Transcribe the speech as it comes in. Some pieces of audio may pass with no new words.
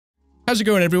How's it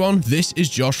going everyone? This is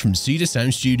Josh from Cedar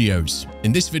Sound Studios.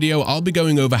 In this video, I'll be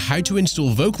going over how to install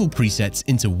vocal presets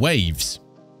into Waves.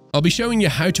 I'll be showing you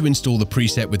how to install the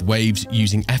preset with Waves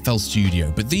using FL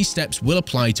Studio, but these steps will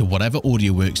apply to whatever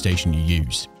audio workstation you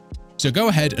use. So go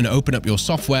ahead and open up your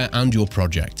software and your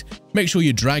project. Make sure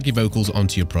you drag your vocals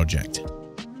onto your project.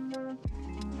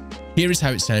 Here is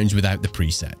how it sounds without the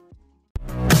preset.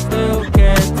 Still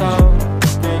can't talk,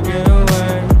 can't get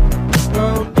away.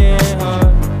 Broken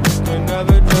heart, can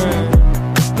never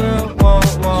dream. Still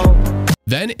won't.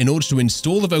 Then, in order to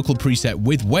install the vocal preset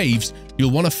with Waves,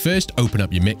 you'll want to first open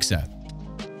up your mixer.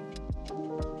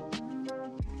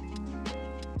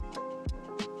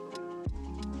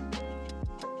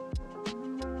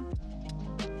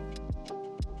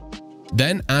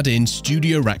 Then add in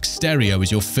Studio Rack Stereo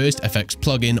as your first effects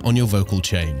plugin on your vocal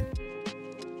chain.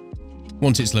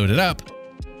 Once it's loaded up,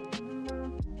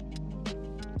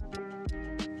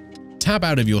 tab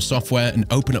out of your software and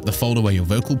open up the folder where your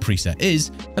vocal preset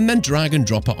is, and then drag and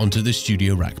drop it onto the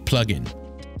Studio Rack plugin.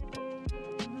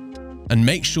 And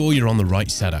make sure you're on the right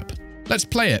setup. Let's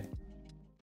play it.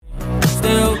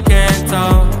 Still can't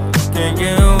talk, can't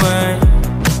get away.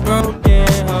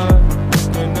 Broken heart,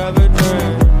 can never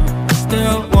dream.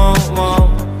 Still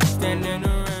won't stand in the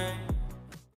rain.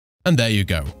 And there you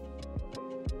go.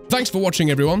 Thanks for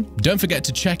watching everyone. Don't forget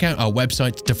to check out our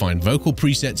website to find vocal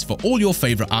presets for all your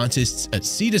favorite artists at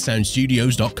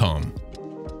cedarsoundstudios.com.